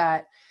forces is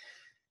that,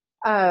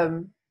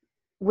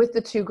 with the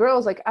 2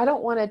 girls, like, I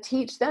don't want to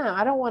teach them.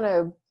 I don't want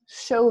to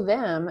show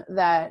them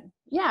that,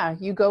 yeah,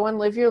 you go and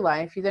live your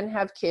life. You then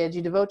have kids,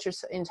 you devote your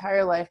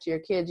entire life to your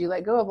kids. You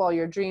let go of all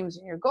your dreams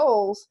and your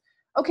goals.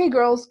 Okay,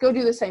 girls, go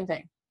do the same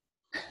thing.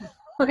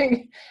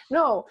 Like,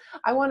 no,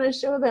 I want to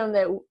show them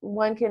that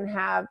one can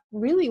have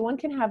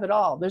it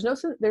all. There's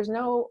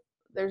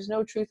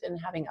no truth in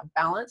having a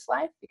balanced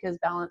life, because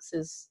balance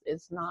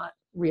is not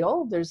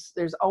real.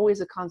 There's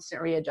always a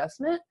constant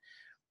readjustment,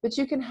 but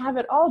you can have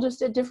it all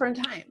just at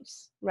different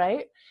times.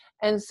 Right.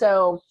 And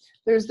so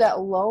there's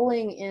that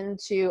lulling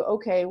into,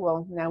 okay,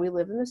 well, now we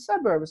live in the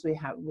suburbs. We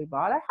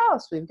bought a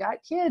house, we've got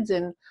kids,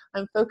 and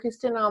I'm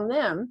focused in on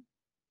them.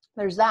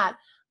 There's that.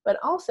 But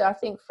also I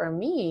think for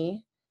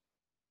me,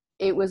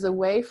 it was a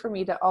way for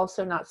me to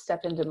also not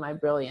step into my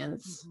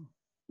brilliance.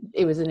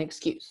 It was an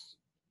excuse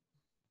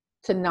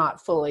to not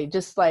fully,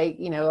 just like,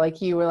 you know,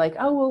 like you were like,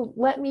 oh, well,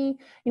 let me,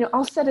 you know,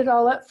 I'll set it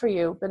all up for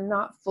you, but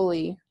not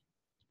fully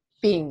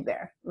being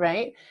there.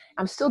 Right.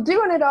 I'm still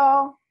doing it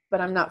all,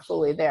 but I'm not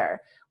fully there.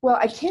 Well,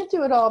 I can't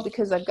do it all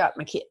because I've got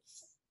my kids.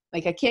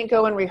 Like, I can't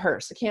go and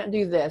rehearse. I can't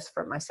do this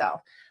for myself.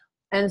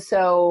 And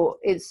so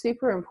it's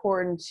super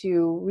important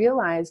to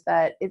realize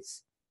that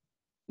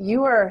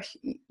your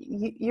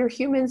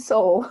human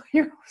soul,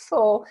 your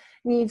soul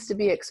needs to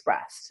be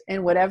expressed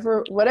in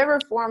whatever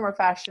form or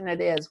fashion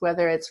it is,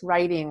 whether it's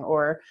writing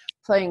or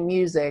playing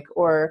music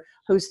or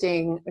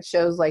hosting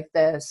shows like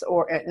this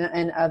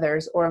and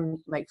others, or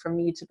like for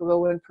me to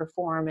go and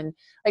perform. And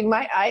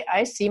like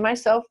I see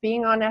myself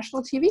being on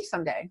national TV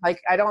someday. Like,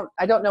 I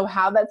don't know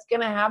how that's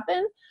going to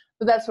happen,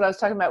 but that's what I was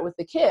talking about with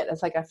the kid.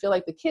 It's like, I feel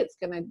like the kid's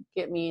going to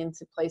get me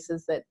into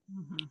places that,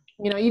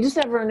 you know, you just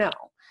never know.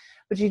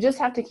 But you just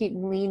have to keep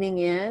leaning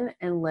in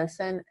and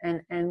listen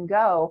and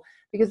go,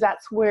 because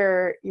that's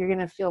where you're going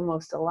to feel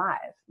most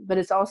alive. But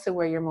it's also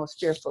where you're most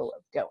fearful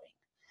of going.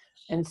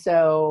 And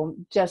so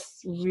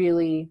just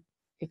really,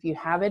 if you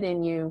have it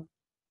in you,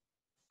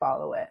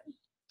 follow it.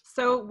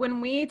 So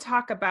when we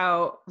talk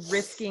about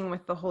risking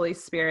with the Holy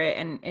Spirit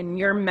and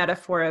your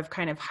metaphor of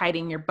kind of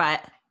hiding your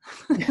butt,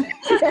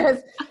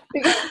 Yes.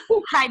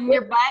 hiding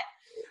your butt,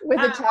 With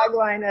the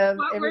tagline of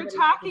what we're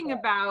talking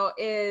about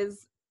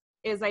is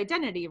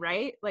identity,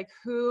 right? Like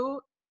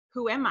who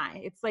am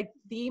I? It's like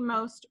the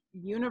most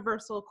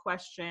universal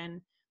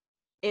question.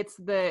 It's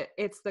the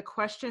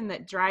question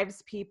that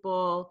drives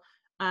people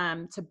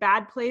to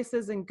bad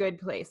places and good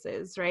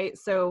places, right?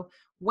 So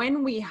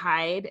when we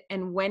hide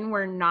and when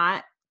we're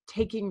not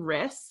taking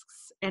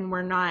risks and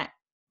we're not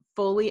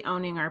fully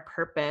owning our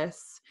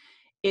purpose,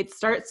 it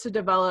starts to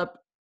develop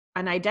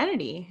an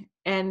identity.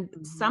 And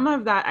some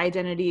of that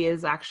identity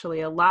is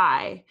actually a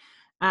lie.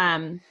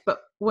 But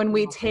when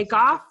we take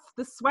off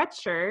the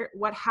sweatshirt,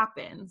 what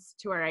happens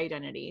to our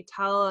identity?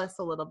 Tell us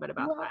a little bit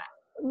about that.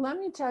 Let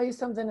me tell you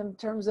something in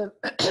terms of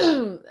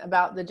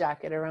about the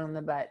jacket around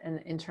the butt and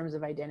in terms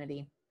of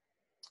identity,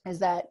 is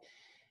that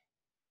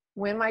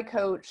when my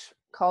coach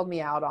called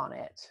me out on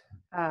it,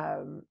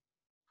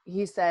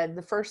 he said,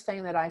 the first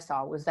thing that I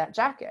saw was that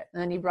jacket.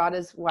 And then he brought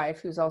his wife,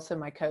 who's also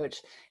my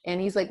coach.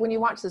 And he's like, when you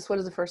watch this, what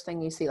is the first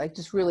thing you see? Like,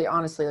 just really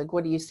honestly, like,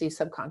 what do you see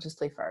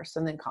subconsciously first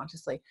and then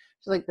consciously?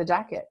 She's like, the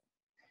jacket.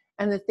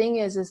 And the thing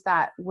is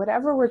that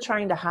whatever we're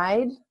trying to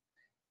hide,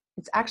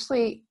 it's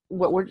actually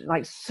what we're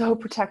like so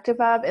protective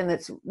of, and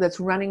that's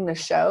running the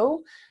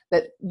show,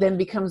 that then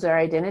becomes their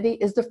identity,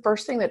 is the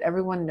first thing that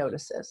everyone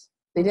notices.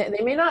 They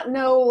may not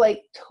know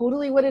like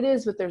totally what it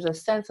is, but there's a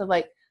sense of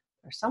like,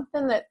 there's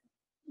something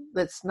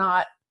that's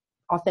not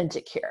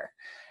authentic here.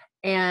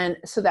 And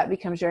so that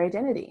becomes your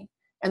identity.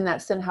 And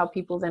that's then how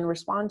people then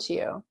respond to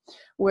you.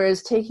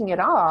 Whereas taking it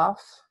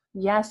off,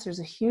 yes, there's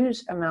a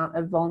huge amount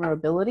of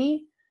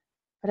vulnerability,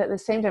 but at the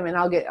same time, and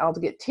I'll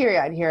get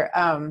teary-eyed here,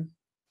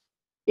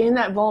 in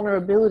that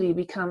vulnerability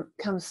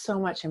comes so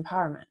much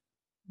empowerment.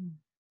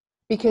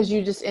 Because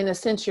you just, in a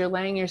sense, you're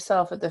laying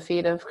yourself at the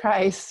feet of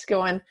Christ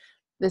going,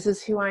 this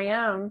is who I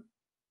am.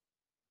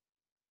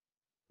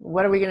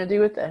 What are we going to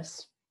do with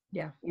this?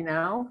 Yeah. You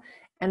know?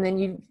 And then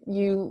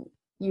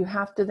you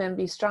have to then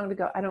be strong to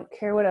go, I don't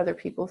care what other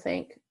people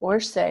think or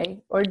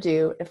say or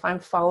do. If I'm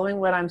following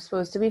what I'm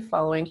supposed to be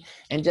following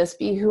and just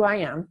be who I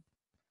am,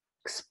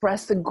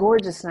 express the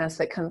gorgeousness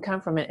that can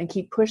come from it and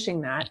keep pushing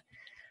that,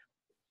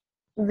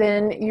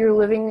 then you're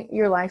living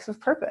your life of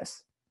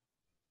purpose.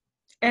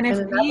 And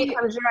that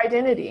becomes your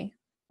identity.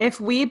 If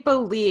we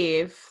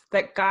believe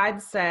that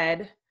God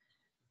said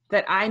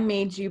that I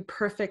made you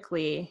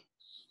perfectly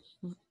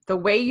the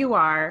way you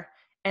are,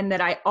 and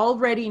that I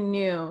already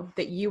knew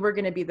that you were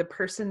going to be the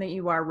person that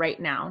you are right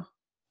now,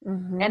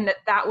 and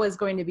that was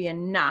going to be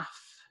enough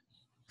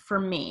for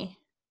me.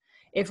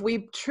 If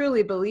we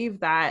truly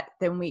believe that,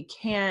 then we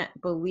can't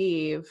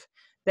believe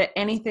that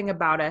anything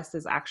about us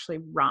is actually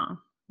wrong,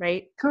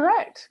 right?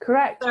 Correct.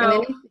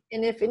 So,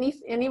 and if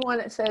anyone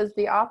that says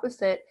the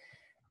opposite,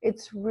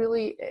 it's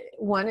really,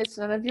 one, it's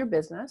none of your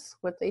business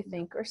what they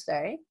think or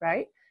say,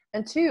 right?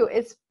 And two,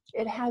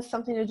 it has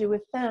something to do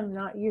with them,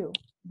 not you.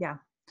 Yeah.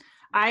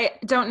 I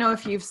don't know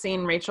if you've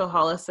seen Rachel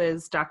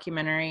Hollis's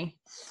documentary.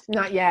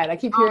 Not yet. I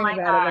keep hearing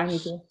about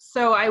it.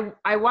 So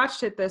I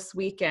watched it this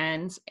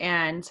weekend,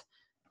 and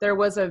there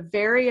was a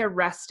very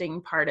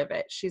arresting part of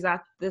it. She's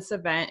at this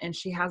event and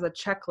she has a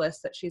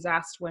checklist that she's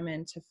asked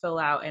women to fill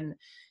out. And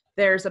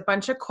there's a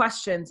bunch of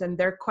questions, and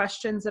they're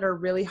questions that are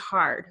really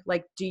hard.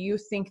 Like, do you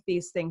think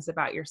these things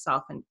about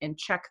yourself, and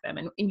check them.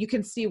 And you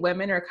can see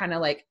women are kind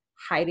of like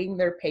hiding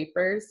their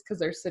papers because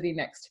they're sitting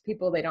next to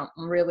people. They don't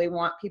really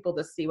want people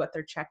to see what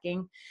they're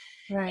checking.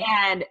 Right.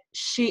 And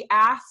she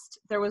asked,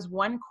 there was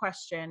one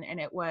question, and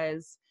it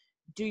was,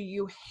 do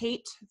you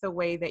hate the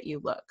way that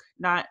you look?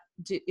 Not,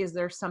 is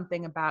there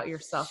something about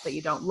yourself that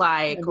you don't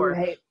like? Or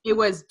it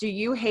was, do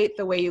you hate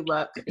the way you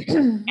look?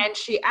 And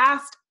she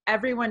asked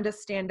everyone to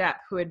stand up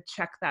who had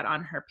checked that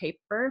on her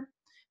paper.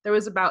 There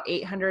was about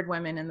 800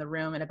 women in the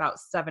room, and about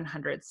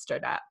 700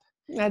 stood up.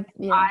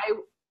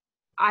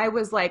 I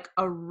was like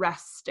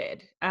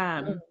arrested.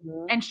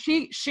 And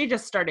she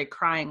just started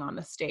crying on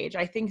the stage.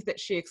 I think that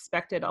she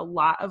expected a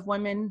lot of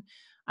women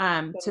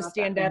to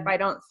stand up. I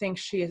don't think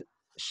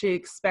she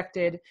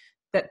expected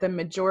that the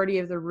majority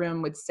of the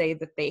room would say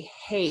that they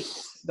hate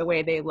the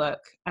way they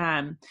look.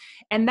 And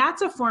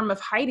that's a form of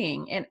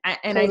hiding. And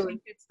I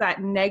think it's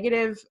that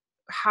negative.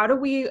 How do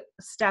we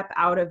step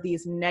out of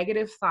these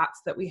negative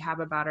thoughts that we have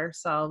about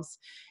ourselves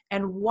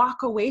and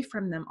walk away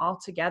from them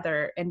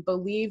altogether and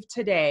believe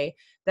today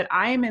that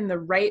I am in the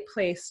right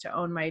place to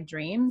own my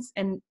dreams?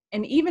 And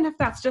even if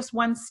that's just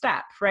one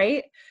step,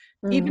 right?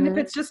 Even if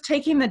it's just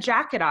taking the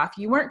jacket off,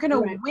 you weren't going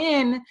to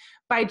win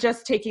by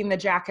just taking the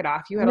jacket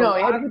off. You had a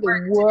lot of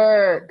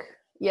work.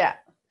 Yeah.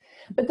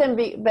 But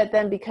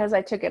then because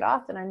I took it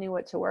off, then I knew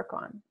what to work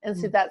on. And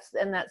so that's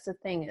the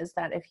thing, is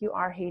that if you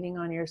are hating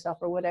on yourself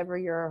or whatever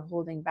you're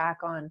holding back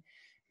on,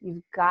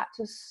 you've got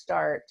to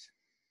start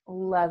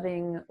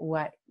loving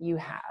what you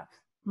have.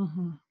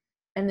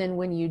 And then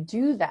when you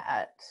do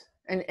that,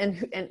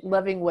 and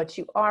loving what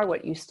you are,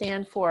 what you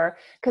stand for,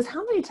 because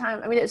how many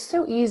times, I mean, it's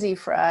so easy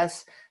for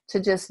us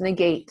to just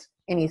negate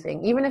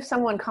anything. Even if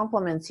someone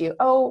compliments you,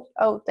 oh,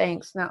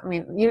 thanks. No, I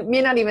mean, you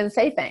may not even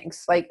say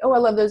thanks. Like, oh, I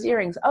love those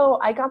earrings. Oh,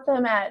 I got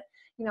them at,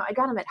 I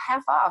got them at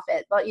half off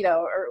at, or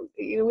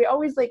we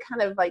always like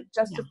kind of like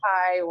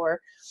justify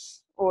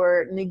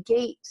or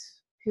negate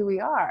who we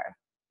are.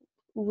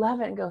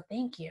 Love it and go,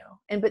 thank you.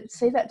 But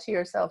say that to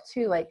yourself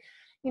too. Like,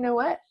 you know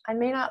what? I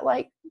may not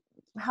like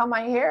how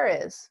my hair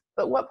is,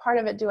 but what part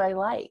of it do I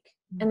like?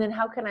 And then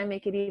how can I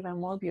make it even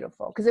more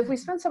beautiful? Because if we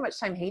spend so much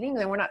time hating,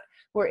 then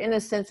we're in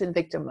a sense in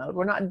victim mode.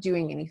 We're not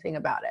doing anything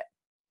about it.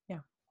 Yeah.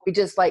 We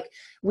just like,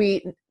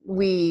 we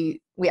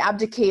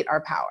abdicate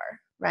our power,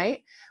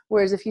 right?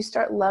 Whereas if you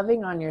start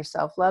loving on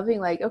yourself, loving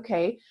like,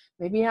 okay,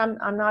 maybe I'm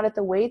not at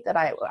the weight that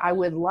I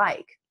would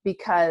like,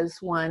 because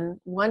one,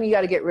 you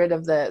got to get rid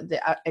of the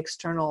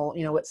external,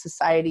 what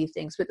society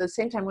thinks. But at the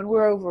same time, when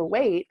we're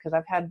overweight, because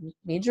I've had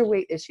major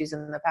weight issues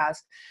in the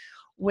past,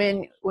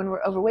 when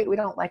we're overweight, we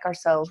don't like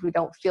ourselves. We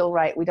don't feel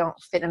right. We don't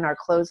fit in our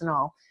clothes and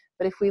all.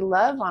 But if we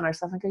love on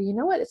ourselves and go, you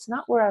know what? It's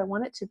not where I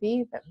want it to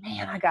be, but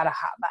man, I got a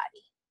hot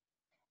body.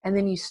 And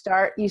then you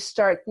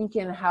start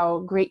thinking how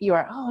great you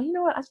are. Oh, you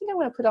know what? I think I'm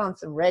going to put on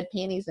some red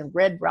panties and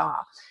red bra.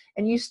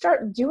 And you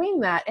start doing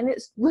that, and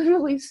it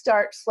literally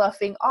starts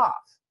sloughing off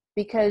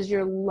because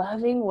you're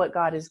loving what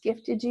God has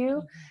gifted you.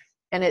 Mm-hmm.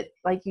 And it,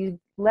 like, you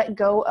let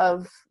go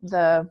of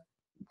the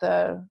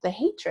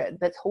hatred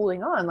that's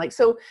holding on. Like,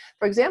 so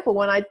for example,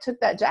 when I took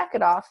that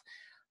jacket off,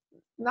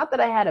 not that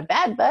I had a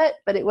bad butt,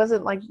 but it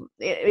wasn't like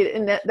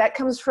and that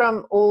comes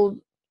from old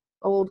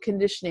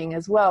conditioning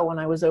as well. When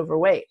I was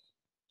overweight,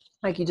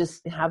 like, you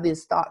just have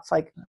these thoughts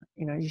like,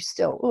 you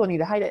still, I need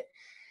to hide it.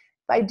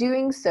 By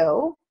doing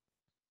so,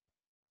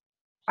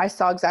 I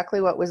saw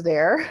exactly what was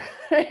there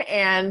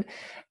and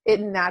it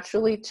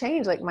naturally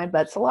changed. Like, my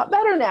butt's a lot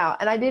better now.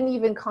 And I didn't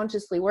even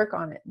consciously work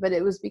on it, but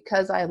it was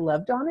because I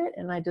loved on it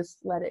and I just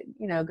let it,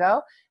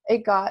 go.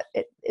 It got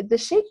the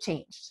shape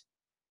changed.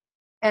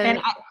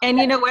 And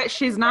you know what?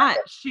 She's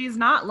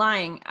not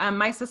lying.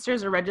 My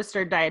sister's a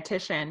registered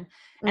dietitian,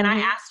 and I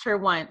asked her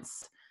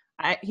once,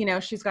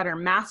 she's got her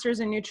master's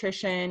in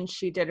nutrition.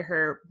 She did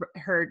her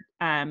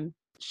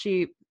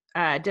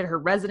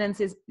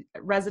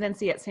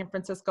residency at San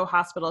Francisco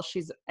Hospital.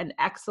 She's an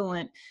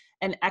excellent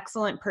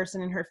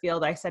person in her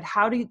field. I said,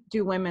 how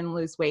do women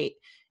lose weight?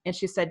 And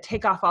she said,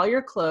 take off all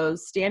your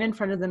clothes, stand in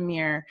front of the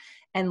mirror,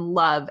 and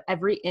love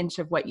every inch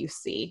of what you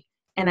see.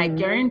 And I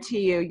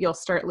guarantee you'll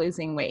start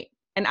losing weight.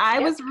 And I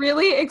was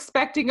really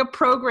expecting a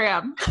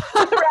program.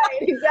 Right,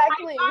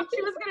 exactly. I thought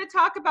she was going to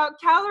talk about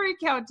calorie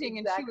counting.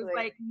 And she was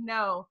like,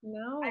 no.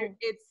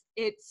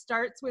 It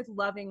starts with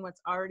loving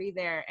what's already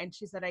there. And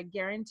she said, I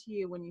guarantee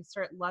you, when you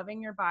start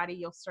loving your body,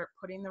 you'll start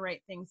putting the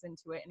right things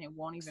into it, and it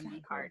won't even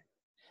be hard.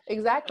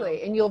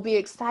 Exactly. And you'll be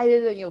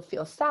excited and you'll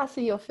feel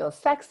sassy, you'll feel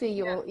sexy,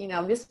 you'll,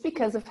 just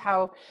because of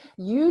how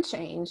you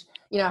change,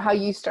 how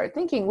you start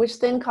thinking, which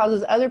then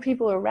causes other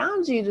people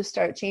around you to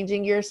start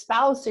changing. Your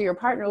spouse or your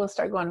partner will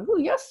start going, ooh,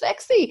 you're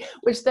sexy,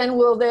 which then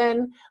will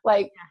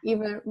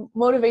even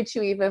motivate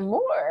you even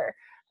more.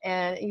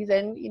 And you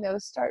then,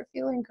 start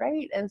feeling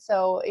great. And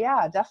so,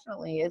 yeah,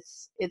 definitely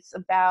it's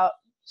about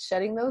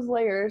shedding those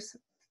layers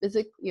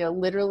physically,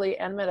 literally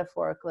and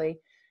metaphorically,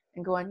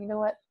 and going, you know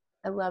what?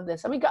 I love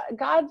this. I mean,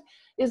 God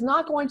is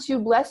not going to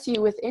bless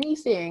you with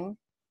anything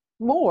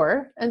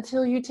more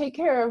until you take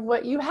care of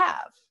what you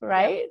have,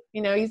 right?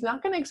 Yeah. He's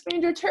not going to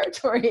expand your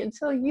territory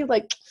until you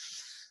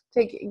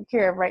take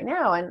care of right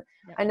now. And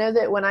I know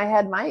that when I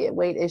had my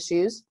weight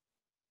issues,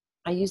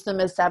 I used them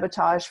as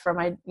sabotage for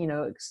my,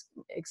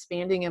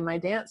 expanding in my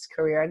dance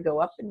career. I'd go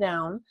up and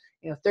down,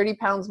 30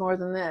 pounds more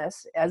than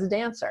this as a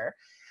dancer.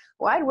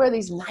 Well, I'd wear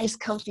these nice,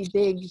 comfy,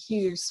 big,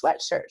 huge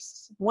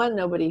sweatshirts. One,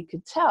 nobody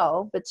could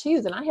tell, but two,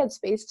 then I had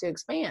space to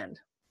expand.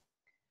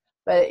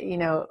 But,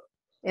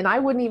 and I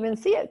wouldn't even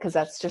see it because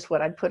that's just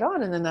what I'd put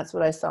on. And then that's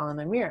what I saw in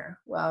the mirror.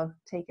 Well,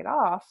 take it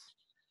off.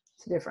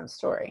 It's a different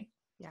story.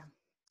 Yeah.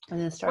 And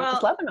then start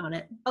just loving on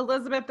it.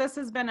 Elizabeth, this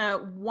has been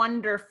a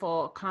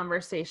wonderful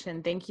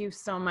conversation. Thank you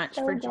so much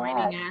for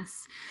joining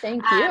us.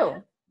 Thank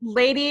you.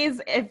 Ladies,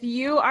 if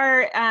you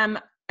are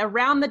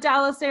around the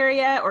Dallas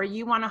area, or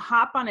you want to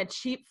hop on a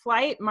cheap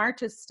flight,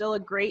 March is still a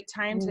great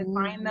time to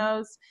find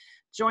those.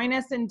 Join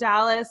us in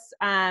Dallas.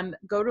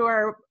 Go to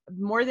our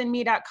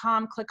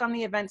morethanme.com, click on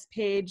the events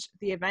page.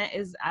 The event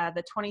is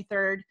the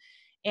 23rd,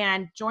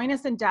 and join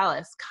us in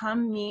Dallas.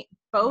 Come meet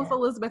both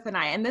Elizabeth and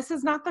I. And this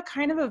is not the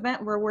kind of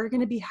event where we're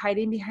going to be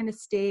hiding behind a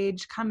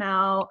stage, come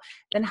out,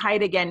 then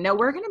hide again. No,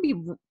 we're going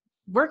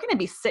to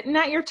be sitting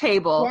at your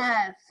table.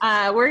 Yes.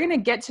 We're going to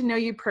get to know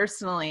you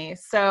personally.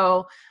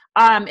 So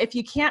if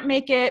you can't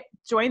make it,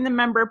 join the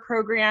member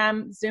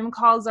program. Zoom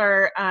calls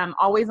are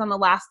always on the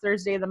last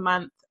Thursday of the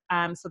month.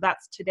 So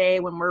that's today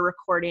when we're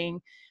recording.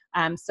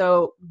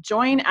 So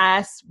join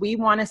us. We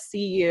want to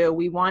see you.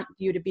 We want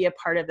you to be a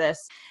part of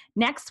this.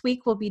 Next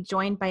week, we'll be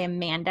joined by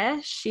Amanda.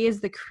 She is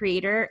the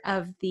creator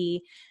of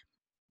the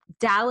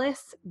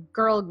Dallas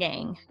Girl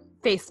Gang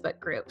Facebook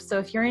group. So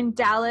if you're in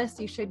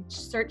Dallas, you should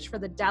search for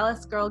the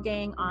Dallas Girl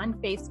Gang on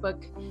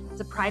Facebook.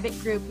 It's a private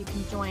group you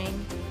can join.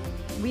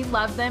 We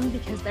love them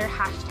because their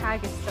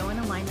hashtag is so in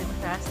alignment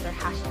with us. Their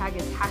hashtag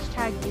is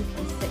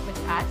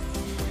 #YouCanSitWithUs.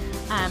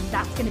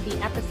 That's going to be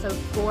episode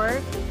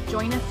 4.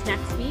 Join us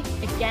next week.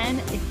 Again,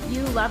 if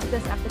you loved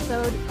this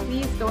episode,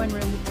 please go and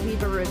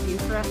leave a review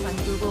for us on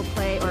Google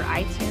Play or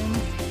iTunes,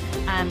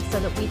 so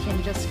that we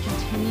can just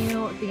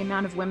continue the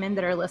amount of women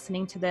that are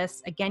listening to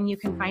this. Again, you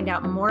can find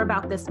out more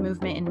about this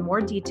movement in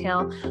more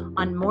detail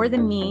on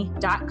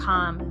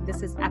morethanme.com.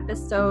 This is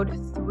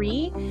episode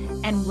 3,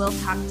 and we'll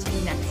talk to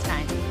you next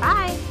time.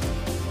 Bye.